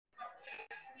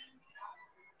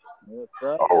What's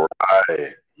up? All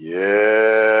right.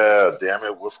 Yeah. Damn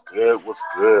it. What's good? What's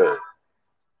good?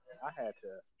 I had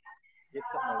to get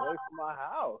something away from my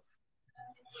house.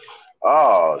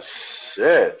 Oh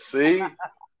shit. See?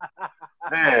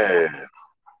 Man.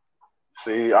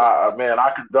 See, man,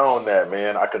 I condone that,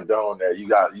 man. I condone that. You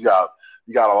got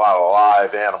a lot of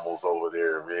live animals over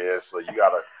there, man. So you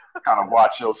gotta kind of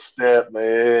watch your step,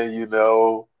 man, you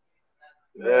know.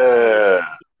 Man, I was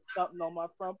Yeah. something on my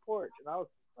front porch, and I was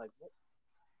like, what?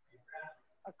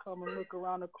 I come and look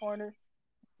around the corner.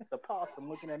 It's a possum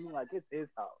looking at me like it's his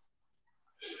house.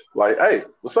 Like, hey,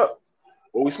 what's up?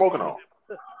 What we smoking on?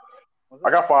 What's I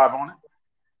up? got five on it.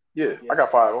 Yeah, I Yeah,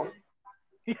 got five on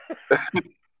it.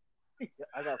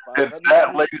 I got five. And Let me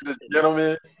that, see. ladies and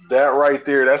gentlemen, that right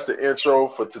there, that's the intro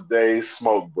for today's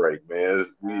smoke break, man.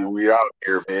 We out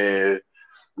here, man.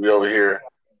 We over here,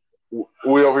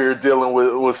 we over here dealing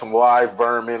with some live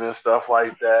vermin and stuff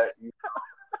like that.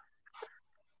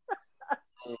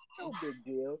 No big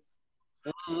deal.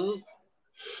 Mhm.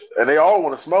 And they all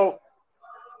want to smoke.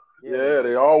 Yeah, they Yeah, they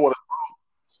do. all want to.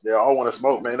 They all want to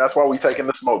smoke, man. That's why we taking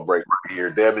the smoke break right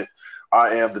here. Damn it,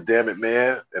 I am the damn it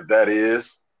man, and that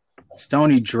is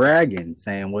Stony Dragon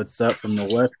saying, "What's up from the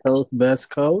West Coast, Best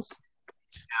Coast?"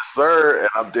 yes, sir. And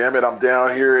I'm damn it, I'm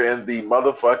down here in the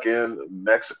motherfucking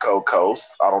Mexico coast.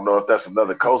 I don't know if that's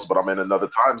another coast, but I'm in another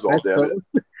time zone. West Damn it. Coast,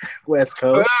 West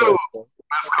Coast, Woo! West Coast.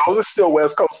 West Coast is still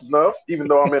West Coast enough, even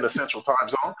though I'm in a central time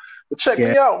zone. But check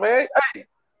Yeah, me out, man. Hey,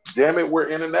 damn it, we're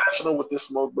international with this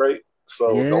smoke break.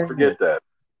 So don't yeah, forget that.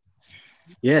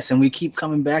 yes. And we keep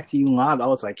coming back to you live. I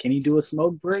was like, "Can you do a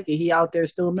smoke break?" And he out there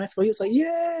still in Mexico. He was like,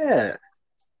 "Yeah."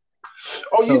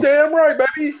 Oh, you So, damn right,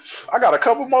 baby. I got a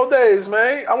couple more days,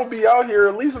 man. I'm gonna be out here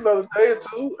at least another day or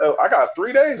two. I got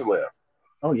 3 days left.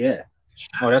 oh yeah,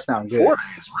 oh that sounds good. 4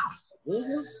 days,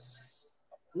 really.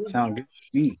 Sound good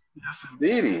to me. Yes,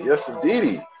 indeedy. Yes,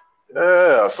 indeedy.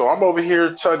 Yeah, so I'm over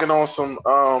here tugging on some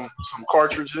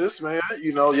cartridges, man.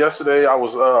 You know, yesterday I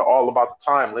was all about the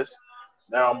timeless.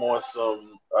 Now I'm on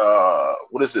some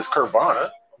what is this? Curvana.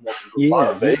 I'm on some Yeah,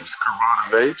 Curvana yeah. vapes.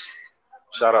 Curvana vapes.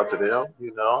 Shout out to them,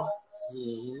 you know.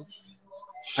 hmm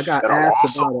I got And I'm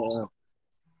asked also about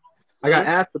I got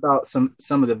Mhm. asked about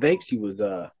some of the vapes he was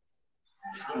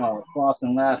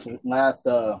flossing last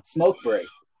smoke break.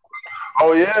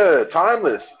 Oh yeah,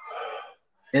 timeless.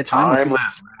 At time to figure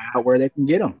Timeless. out where they can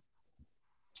get them.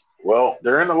 Well,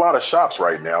 they're in a lot of shops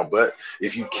right now, but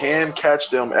if you can catch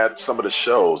them at some of the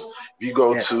shows, if you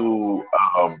go Yeah. to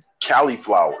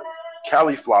Cauliflower,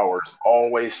 Cauliflower is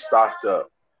always stocked up.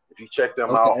 If you check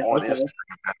them out Okay. on Okay.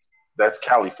 Instagram, that's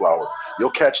Cauliflower. You'll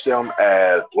catch them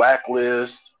at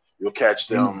Blacklist. You'll catch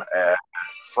Damn. them at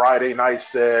Friday Night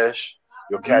Sesh.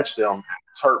 You'll Mhm. catch them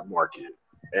at Turk Market,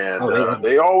 and Oh, they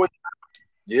they everywhere. always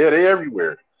yeah, they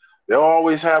everywhere. They'll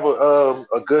always have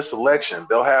a good selection.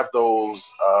 They'll have those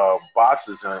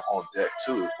boxes on deck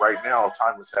too. Right now,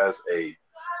 Timeless has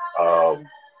um,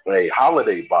 a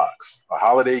holiday box, a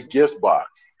holiday gift box.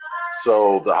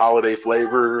 So the holiday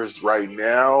flavors right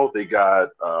now, they got.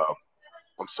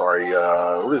 I'm sorry,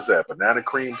 what is that? Banana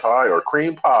cream pie or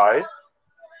cream pie,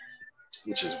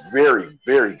 which is very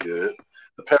very good.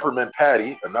 The peppermint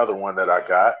patty, another one that I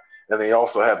got, and they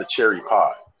also have the cherry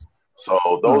pie. So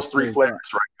Oh, those three cherry flavors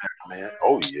pie. right now, man.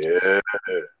 Oh yeah.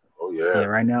 Oh yeah. Yeah,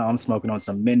 right now I'm smoking on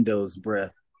some Mendo's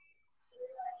breath.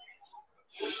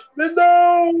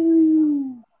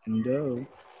 Mendo. Mendo.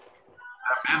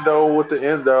 Mendo with the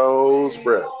endos,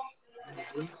 bro.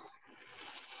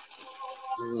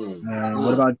 Mm. And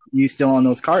what Mm. about you? Still on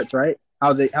those carts, right?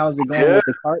 How's it going Yeah. with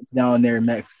the carts down there in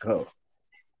Mexico?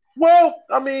 Well,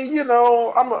 I mean,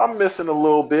 I'm missing a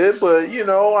little bit, but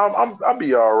I'll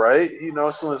be all right.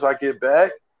 As soon as I get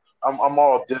back, I'm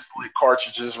all distillate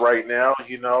cartridges right now.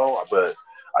 But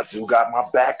I do got my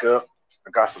backup.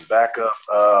 I got some backup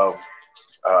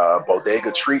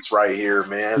bodega treats right here,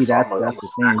 man. See, So that's I'm that's a the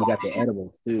thing. snack You on got the these.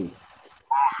 edibles too.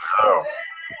 So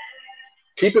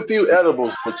keep a few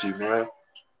edibles with you, man,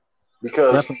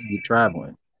 because Definitely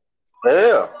traveling.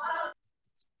 yeah,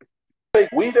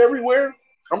 take weed everywhere.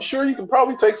 I'm sure you can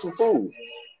probably take some food.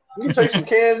 You can take some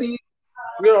candy.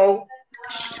 You know,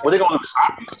 what they gonna do?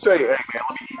 Stop you and say, "Hey, man,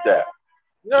 let me eat that."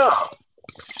 No.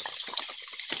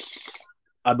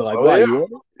 I'd be like, Oh "Why yeah, you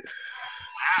order?"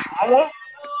 I want.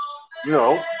 You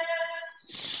know,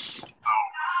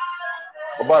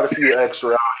 I bought a few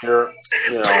extra out here.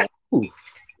 You know, Ooh.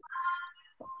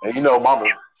 and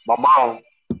my mom,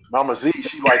 Mama Z,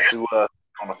 she likes to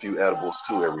on a few edibles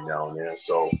too every now and then.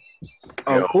 So you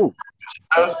Oh, know, cool.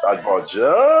 I bought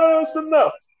just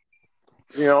enough.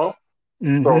 You know,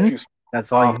 throw a Mm-hmm. few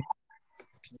That's all on.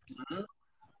 you.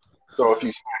 throw a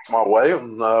few snacks my way,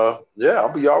 and yeah,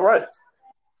 I'll be all right.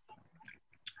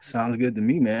 Sounds good to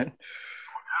me, man.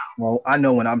 Well, I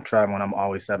know when I'm traveling, I'm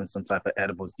always having some type of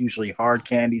edibles, usually hard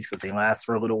candies because they last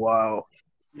for a little while.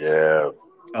 Yeah.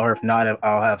 Or if not,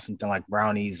 I'll have something like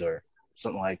brownies or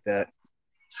something like that.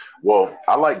 Well,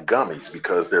 I like gummies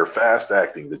because they're fast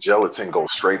acting. The gelatin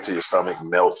goes straight to your stomach,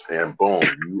 melts, and boom,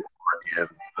 you are in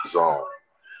the zone.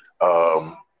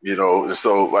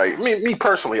 So like me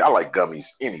personally, I like gummies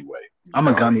anyway. I'm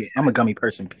a gummy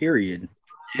person, period.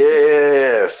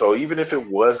 Yeah. So even if it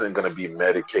wasn't gonna be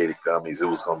medicated gummies, it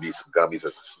was gonna be some gummies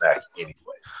as a snack anyway.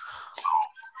 So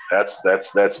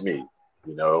that's me,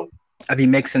 you know. I'd be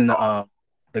mixing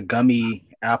the gummy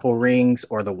apple rings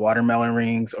or the watermelon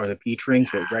rings or the peach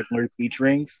rings with regular peach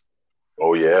rings.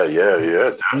 Oh yeah,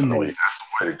 definitely. That's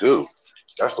the way to do.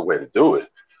 That's the way to do it.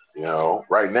 You know,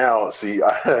 right now, see,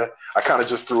 I kind of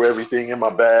just threw everything in my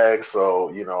bag. So,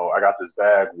 I got this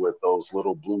bag with those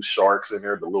little blue sharks in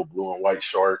there, the little blue and white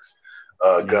sharks,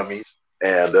 gummies,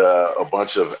 and a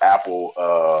bunch of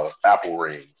apple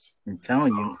rings. I'm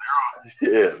telling you.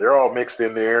 Yeah, they're all mixed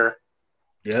in there.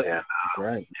 Yep. And,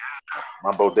 right.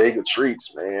 My bodega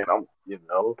treats, man. I'm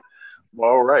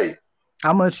all right.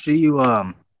 How much do you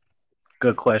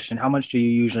good question. How much do you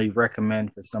usually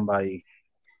recommend for somebody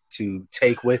to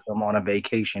take with them on a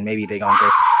vacation? Maybe they gonna go.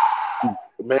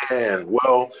 Man,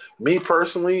 well, me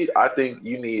personally, I think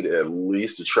you need at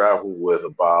least to travel with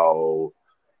about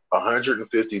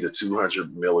 150 to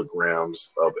 200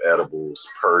 milligrams of edibles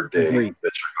per day that you're going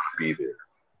to be there.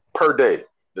 Per day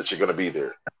that you're going to be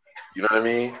there. You know what I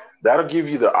mean? That'll give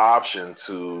you the option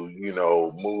to,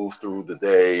 move through the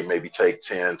day, maybe take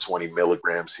 10, 20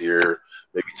 milligrams here,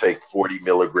 maybe take 40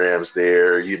 milligrams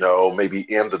there,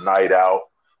 maybe end the night out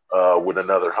with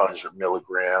another 100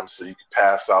 milligrams so you can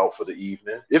pass out for the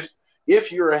evening.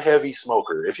 If you're a heavy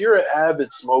smoker, if you're an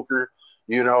avid smoker,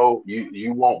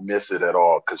 you won't miss it at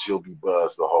all because you'll be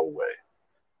buzzed the whole way.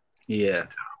 Yeah.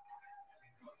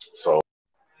 So,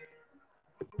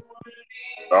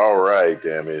 all right,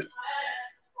 damn it.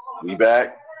 We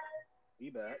back?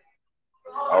 We back.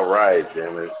 All right,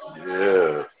 damn it.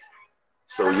 Yeah.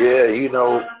 So, yeah,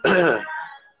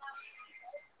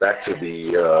 back to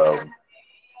the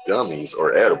gummies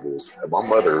or edibles. My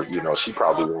mother, she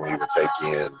probably won't even take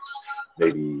in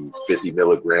maybe 50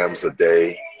 milligrams a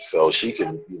day. So she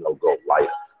can, go light.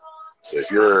 So if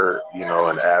you're,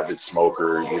 an avid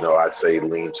smoker, I'd say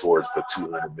lean towards the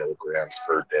 200 milligrams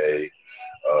per day.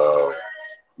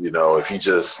 If you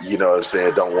just, what I'm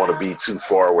saying, don't want to be too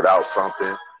far without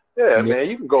something, yeah, man,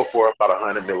 you can go for about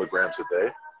 100 milligrams a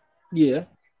day. Yeah,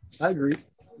 I agree.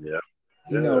 Yeah.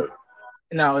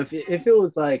 Now if it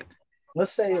was like,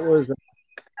 let's say it was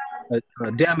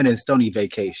a Damon and Stony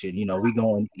vacation, we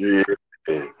going. Yeah.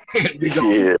 we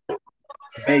going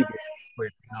Vegas,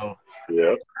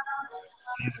 Yeah.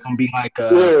 It's gonna be like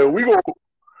yeah, we gonna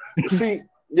see.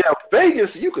 Yeah,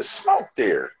 Vegas, you could smoke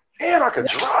there, and I could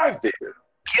drive there.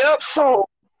 Yep. So,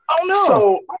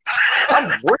 So I'm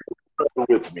bringing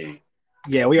with me.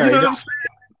 Yeah, we already know.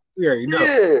 We already know.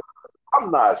 Yeah,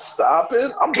 I'm not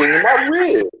stopping. I'm bringing my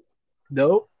rig.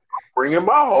 Nope. Bringing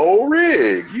my whole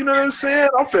rig. You know what I'm saying?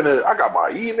 I got my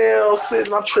email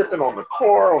sitting. I'm tripping on the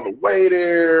car on the way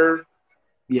there.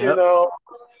 Yeah.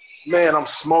 Man, I'm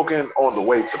smoking on the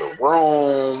way to the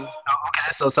room.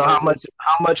 Okay, so how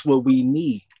much will we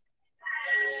need?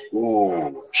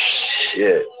 Ooh,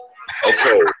 shit.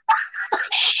 Okay.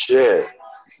 Shit.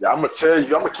 Yeah, I'm gonna tell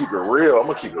you, I'm gonna keep it real,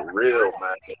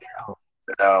 man.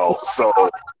 Now, so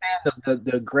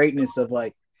the greatness of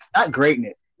not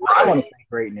greatness. Right. I want to say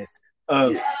greatness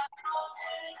of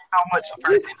how much a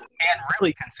person can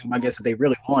really consume, I guess, if they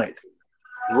really want it.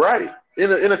 Right.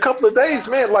 In a couple of days,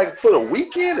 man, like for the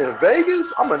weekend in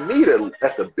Vegas, I'm gonna need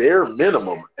at the bare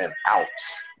minimum an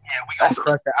ounce. Yeah, we gonna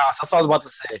crush the ounce. That's what I was about to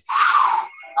say.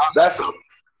 That's a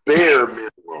bare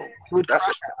minimum. That's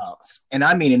an ounce. And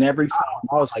I mean in every form.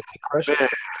 I was like, crush it.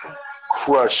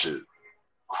 Crush it.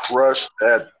 Crush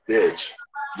that bitch.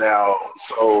 Now,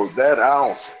 so that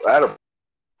ounce, that'll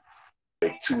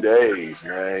take 2 days,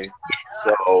 man.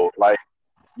 So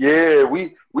yeah,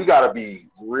 we gotta be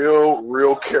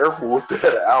real careful with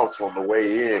that ounce on the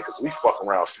way in because we fuck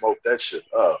around, smoke that shit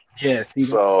up. Yes.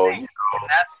 So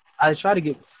I try to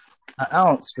get an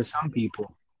ounce for some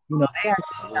people. They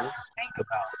actually have to think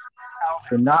about how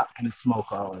they're not gonna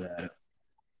smoke all of that.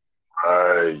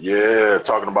 Yeah,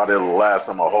 talking about it'll last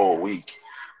them a whole week.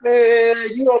 Man,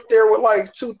 you up there with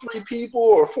like 2-3 people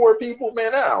or 4 people,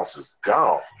 man, that ounce is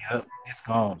gone. Yep, it's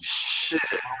gone. Shit.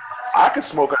 I could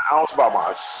smoke an ounce by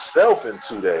myself in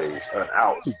 2 days. An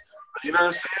ounce. You know what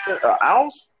I'm saying? An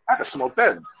ounce? I can smoke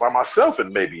that by myself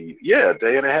in maybe a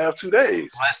day and a half, 2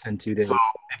 days. Less than 2 days, So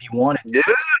if you want it.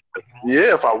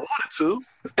 yeah, if I wanted to.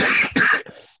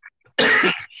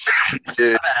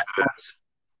 Yeah.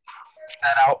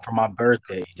 That out for my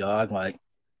birthday, dog. Like,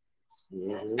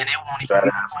 Mm-hmm. and it won't even be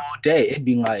a whole day. It'd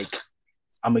be like,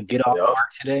 I'm gonna get off work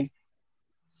today.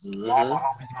 Mm-hmm. All my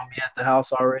homies gonna be at the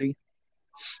house already.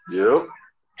 Yep.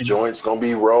 Joints gonna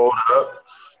be rolled up.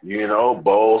 You know,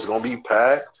 bowls gonna be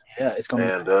packed. Yeah, it's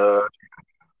gonna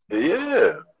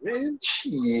yeah, man,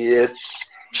 shit.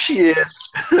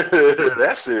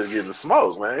 That shit getting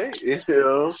smoked, man. You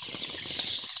know.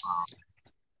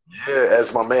 Yeah,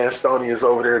 as my man Stoney is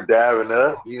over there dabbing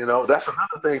up, you know, that's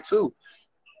another thing too.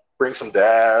 Bring some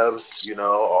dabs, you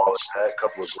know, all of that,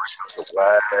 couple of grams of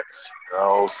wax, you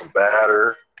know, some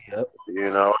batter. Yep. You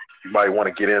know, you might want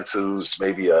to get into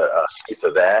maybe a eighth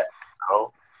of that. You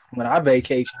know? When I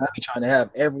vacation, I be trying to have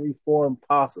every form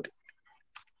possible.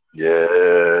 Yes.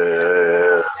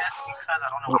 Because I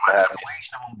don't know what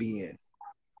situation I'm gonna be in.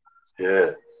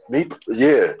 Yeah.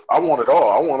 Yeah. I want it all.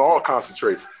 I want all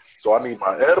concentrates. So I need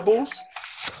my edibles.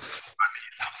 I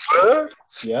need some bud.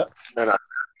 Yep. And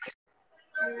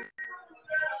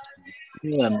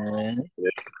yeah, man.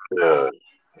 Yeah.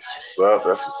 That's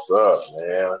what's up,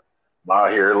 man. I'm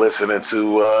out here listening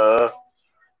to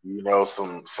you know,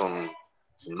 some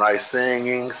nice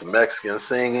singing, some Mexican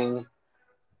singing.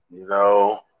 You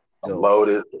know, I'm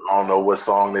loaded. I don't know what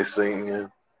song they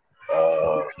singing.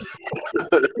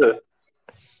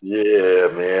 Yeah,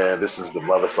 man, this is the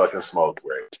motherfucking smoke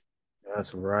break.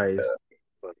 That's right.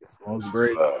 Fucking smoke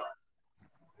break.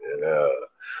 Yeah,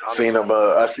 I seen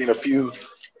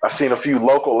a few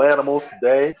local animals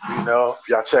today. You know, if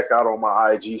y'all check out on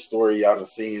my IG story, y'all done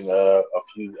seen a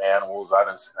few animals I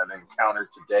encountered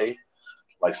today,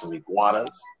 like some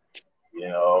iguanas. You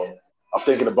know, I'm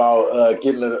thinking about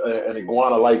getting an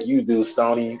iguana like you do,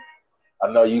 Stoney. I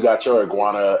know you got your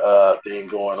iguana thing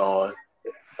going on.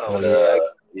 Oh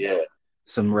yeah.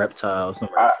 Some reptiles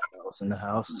in the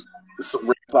house. Some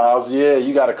reptiles, yeah.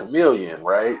 You got a chameleon,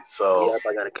 right? So yep,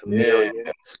 I got a chameleon.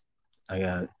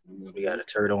 Yeah. We got a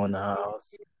turtle in the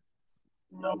house.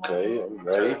 Okay,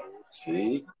 right.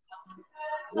 See,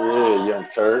 yeah, young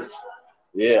turds.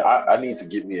 Yeah, I need to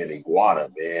get me an iguana,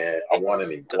 man. I want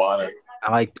an iguana.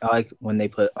 I like when they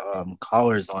put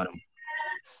collars on them.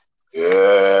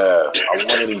 Yeah, I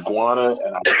want an iguana,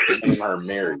 and I want to name her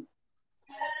Mary.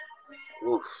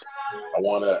 Oof. I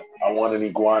want an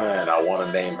iguana, and I want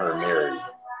to name her Mary.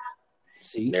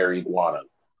 See, Mary Iguana.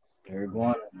 Mary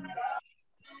Iguana.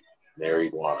 Mary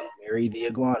Iguana. Mary the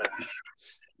iguana.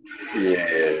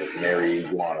 Yeah, Mary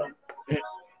Iguana.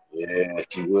 Yeah,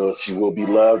 she will be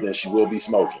loved, and she will be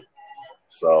smoking.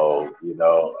 So, you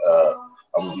know,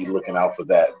 I'm gonna be looking out for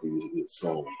that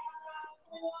soon.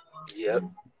 Yep.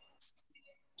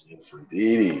 Yes,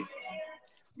 indeed.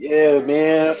 Yeah,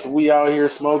 man. So we out here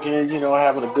smoking, you know,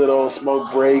 having a good old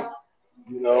smoke break.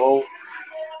 You know.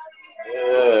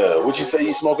 Yeah. What you say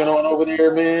you smoking on over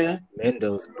there, man?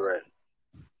 Mendo's bread.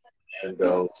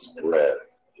 Mendo's bread.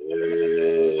 Yeah,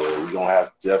 we're gonna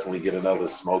have to definitely get another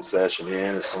smoke session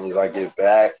in as soon as I get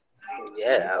back.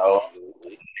 Yeah, absolutely.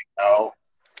 You know?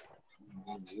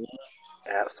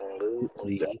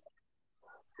 Absolutely.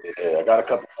 Yeah, I got a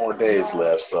couple more days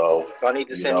left, so I need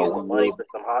to send you the money for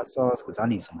some hot sauce because I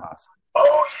need some hot sauce.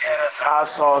 Oh yes, hot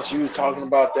sauce. You were talking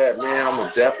about that, man. I'm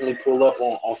gonna definitely pull up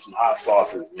on some hot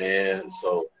sauces, man.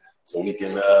 So we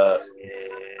can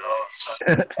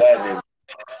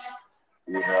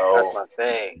you know, that's my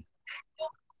thing.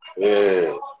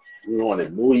 Yeah, we want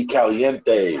it muy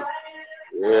caliente.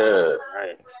 Yeah,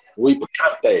 right. Muy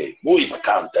picante, muy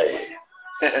picante.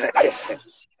 Spicy.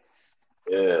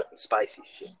 Yeah, spicy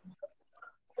shit.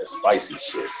 That's spicy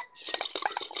shit.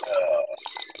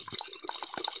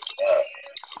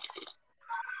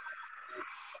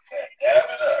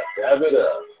 Dab it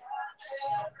up.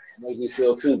 Make me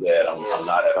feel too bad. I'm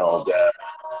not at home dabbing.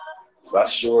 So I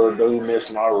sure do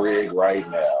miss my rig right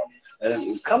now.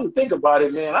 And come to think about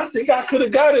it, man, I think I could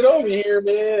have got it over here,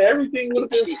 man. Everything would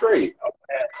have been straight. I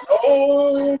had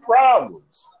no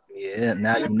problems. Yeah,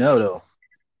 now you know, though.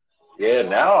 Yeah,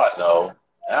 now I know.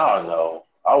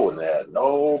 I wouldn't have had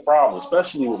no problem,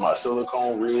 especially with my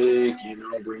silicone rig, you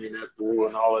know, bringing that through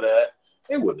and all of that.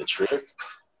 It wouldn't have tripped.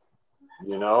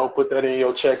 You know, put that in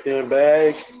your checked-in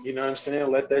bag. You know what I'm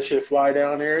saying? Let that shit fly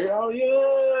down there. Oh,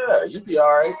 yeah. You'd be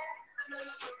all right.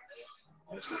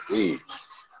 Yes, indeed.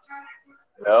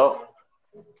 You know?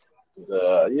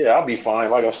 Yeah, I'll be fine.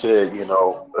 Like I said, you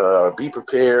know, be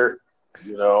prepared.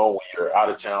 You know, when you're out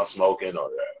of town smoking or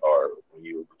when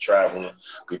you're traveling,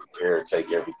 be prepared to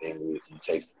take everything with you.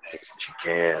 Take the things that you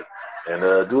can.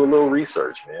 and do a little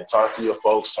research, man. Talk to your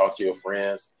folks, talk to your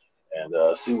friends, and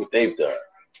see what they've done.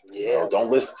 You know, don't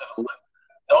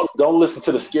listen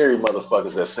to the scary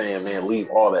motherfuckers that's saying, man, leave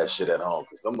all that shit at home,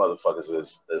 because some motherfuckers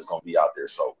is gonna be out there.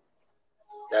 So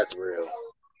That's real.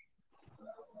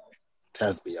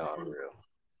 That's beyond real,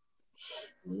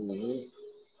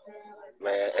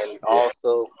 man. And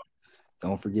also,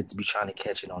 don't forget to be trying to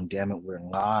catch it on Damn It, We're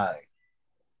Live.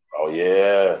 Oh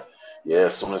yeah.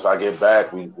 As soon as I get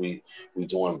back, we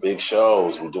doing big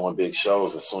shows. We're doing big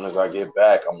shows. As soon as I get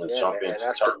back, I'm gonna jump into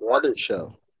that's the brother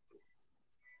show.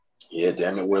 Yeah,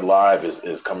 Damn It, We're Live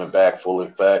is coming back full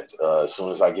effect. As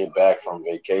soon as I get back from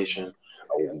vacation,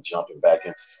 I will be jumping back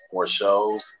into some more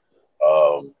shows.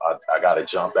 I got to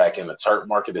jump back in the Turk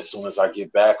market as soon as I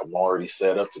get back. I'm already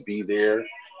set up to be there.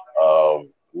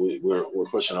 We're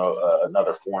pushing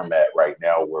another format right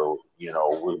now where, you know,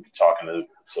 we'll be talking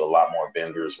to a lot more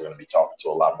vendors. We're going to be talking to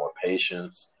a lot more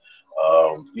patients,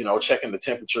 you know, checking the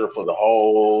temperature for the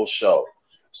whole show.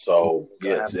 So,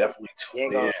 yeah, definitely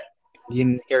tune in. You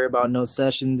didn't hear about no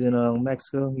sessions in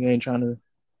Mexico? You ain't trying to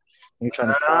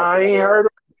I ain't heard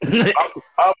of it.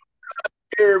 I'm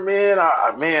here, man.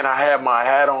 I had my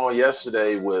hat on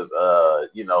yesterday with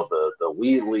you know, the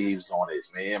weed leaves on it,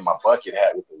 man. My bucket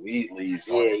hat with the weed leaves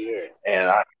on it. And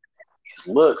these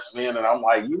looks, man, and I'm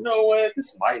like, you know what?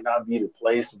 This might not be the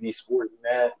place to be sporting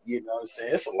that. You know what I'm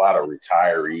saying? It's a lot of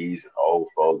retirees and old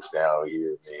folks down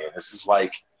here, man. This is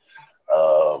like,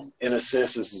 in a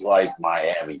sense, this is like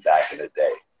Miami back in the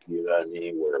day. You know what I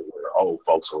mean? Where old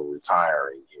folks were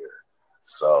retiring here.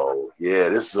 So yeah,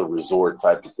 this is a resort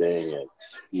type of thing, and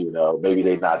you know, maybe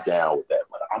they're not down with that.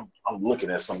 But I'm looking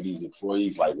at some of these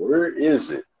employees like, where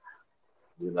is it?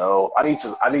 You know, I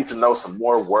need to know some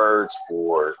more words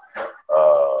for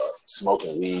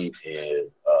smoking weed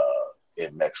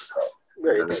in Mexico.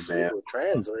 You understand? Google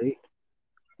Translate.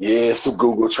 Yeah, some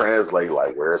Google Translate,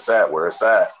 like where it's at. You know,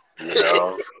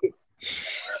 where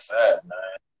it's at,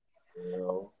 man. You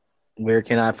know, where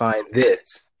can I find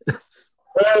this?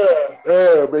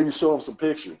 Maybe show them some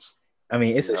pictures. I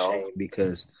mean, it's a shame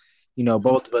because, you know,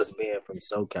 both of us being from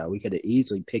SoCal, we could have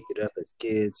easily picked it up as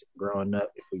kids growing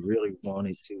up if we really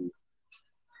wanted to.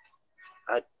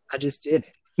 I just didn't.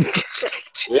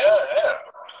 Yeah.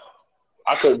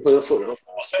 I couldn't put a full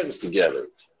sentence together.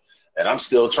 And I'm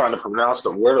still trying to pronounce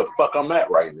where the fuck I'm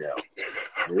at right now.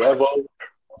 Nuevo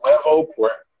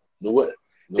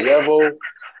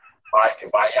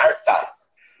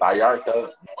Vallarta.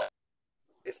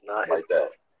 It's not like that.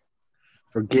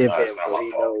 Forgive him, but he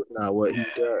knows not what he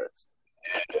does.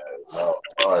 Yeah, no,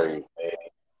 sorry, man.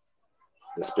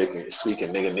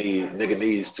 Speaking nigga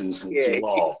needs too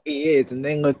long. He is, and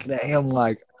they looking at him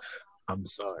like, I'm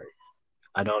sorry.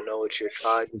 I don't know what you're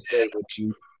trying to say, but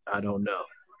I don't know.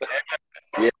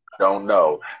 Yeah, I don't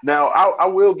know. Now I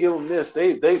will give them this.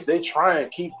 They try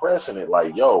and keep pressing it.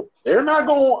 Like, yo, they're not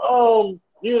gonna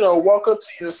you know, walk up to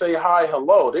you and say hi,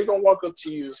 hello. They're gonna walk up to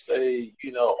you and say,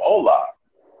 you know, hola.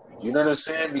 You know what I'm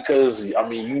saying? Because I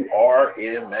mean, you are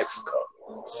in Mexico,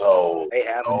 so they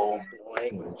have a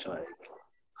language, like.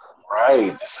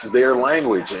 Right, this is their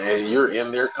language, and you're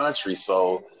in their country,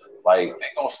 so like they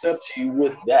gonna step to you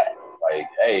with that, like,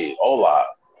 hey, hola,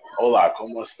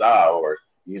 ¿cómo está? Or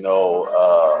you know,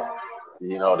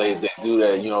 they do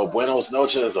that, you know, buenos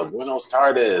noches or buenos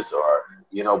tardes, or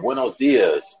you know, buenos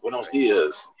dias. You know what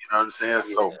I'm saying?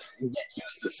 So you get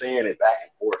used to saying it back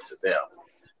and forth to them,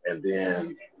 and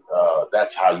then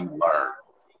that's how you learn.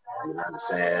 You know what I'm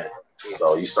saying?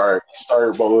 So you start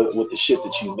with the shit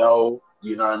that you know.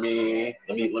 You know what I mean?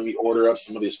 Let me order up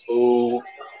some of this food.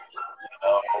 You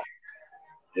know?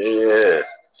 Yeah.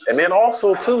 And then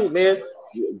also too, man,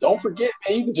 don't forget,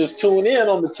 man, you can just tune in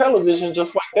on the television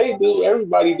just like they do.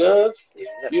 Everybody does.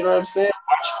 You know what I'm saying?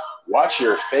 Watch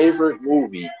your favorite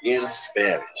movie in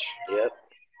Spanish. Yep.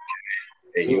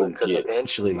 And you'll get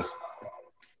eventually. You'll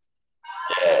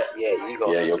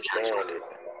catch it.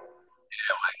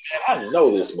 Yeah, like, man, I know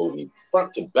this movie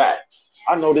front to back.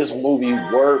 I know this movie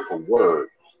word for word.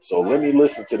 So let me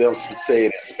listen to them say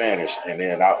it in Spanish, and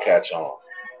then I'll catch on.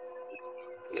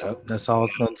 Yep, that's all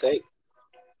it's gonna take.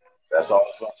 That's all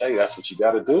it's gonna take. That's what you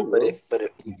got to do. But if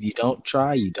you don't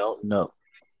try, you don't know.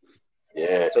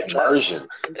 Yeah, so immersion.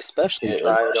 Especially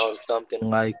try it on something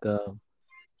like I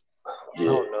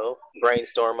don't know,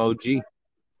 Brainstorm OG.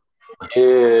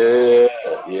 Yeah,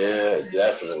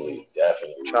 definitely.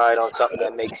 Try it on something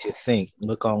that makes you think.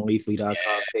 Look on Leafly.com,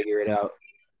 figure it out.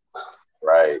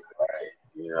 Right.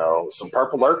 You know, some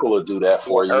Purple Urkel will do that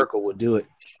for you. Urkel will do it.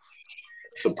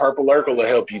 Some Purple Urkel will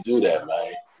help you do that,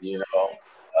 man. You know,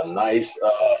 a nice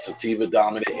sativa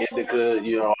dominant indica,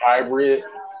 you know, hybrid.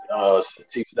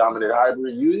 sativa dominant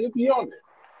hybrid, you'll be on there.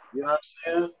 You know what I'm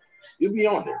saying? You'll be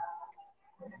on there.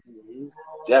 Mm-hmm.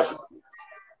 Definitely.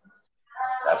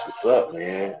 That's what's up,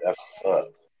 man. That's what's up.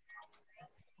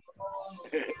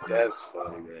 That's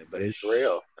funny, man, but it's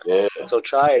real. Yeah. So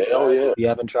try it. Hell yeah. If you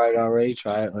haven't tried it already,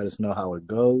 try it. Let us know how it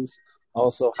goes.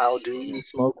 Also, how do you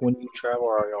smoke when you travel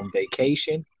or are on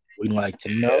vacation? We'd like to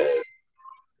know.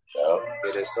 Yeah.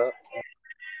 Hit us up.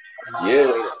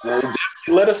 Yeah. Definitely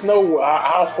let us know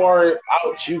how far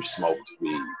out you've smoked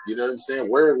weed. You know what I'm saying?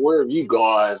 Where have you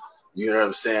gone? You know what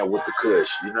I'm saying, with the kush.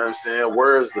 You know what I'm saying?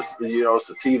 Where is the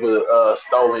sativa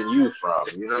stolen you from?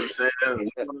 You know what I'm saying?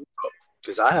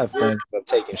 Because I have friends that have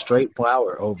taken straight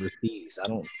flower overseas.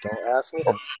 Don't ask me.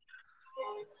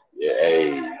 Yeah,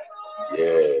 hey,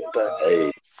 yeah, But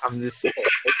hey. I'm just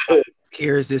saying.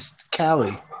 Here's this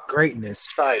Cali greatness.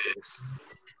 Try this.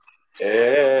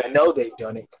 Yeah. I know they've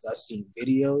done it because I've seen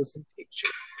videos and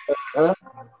pictures.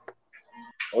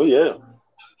 Oh yeah,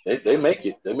 they make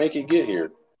it. They make it get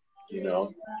here. You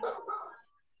know,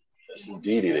 yes,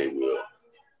 indeed they will.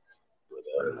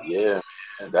 But yeah,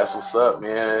 man, that's what's up,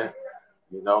 man.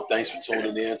 You know, thanks for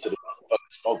tuning in to the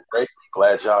motherfucking Smoke Break.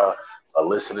 Glad y'all are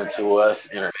listening to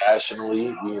us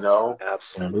internationally. You know,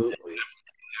 Absolutely.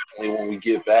 definitely when we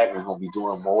get back, we're gonna be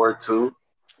doing more too.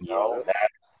 You know,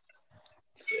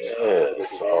 yeah.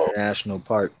 So International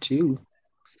Part 2.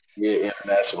 yeah,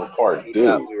 international part We 2.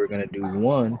 thought we were gonna do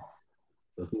 1.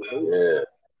 But who knew? Yeah.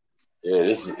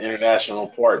 This is international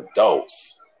part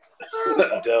dose.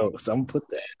 Dope. So I'm gonna put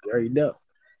that. You already know.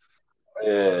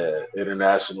 Yeah,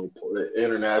 international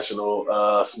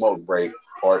smoke break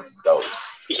part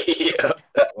dose. Yeah,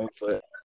 that one for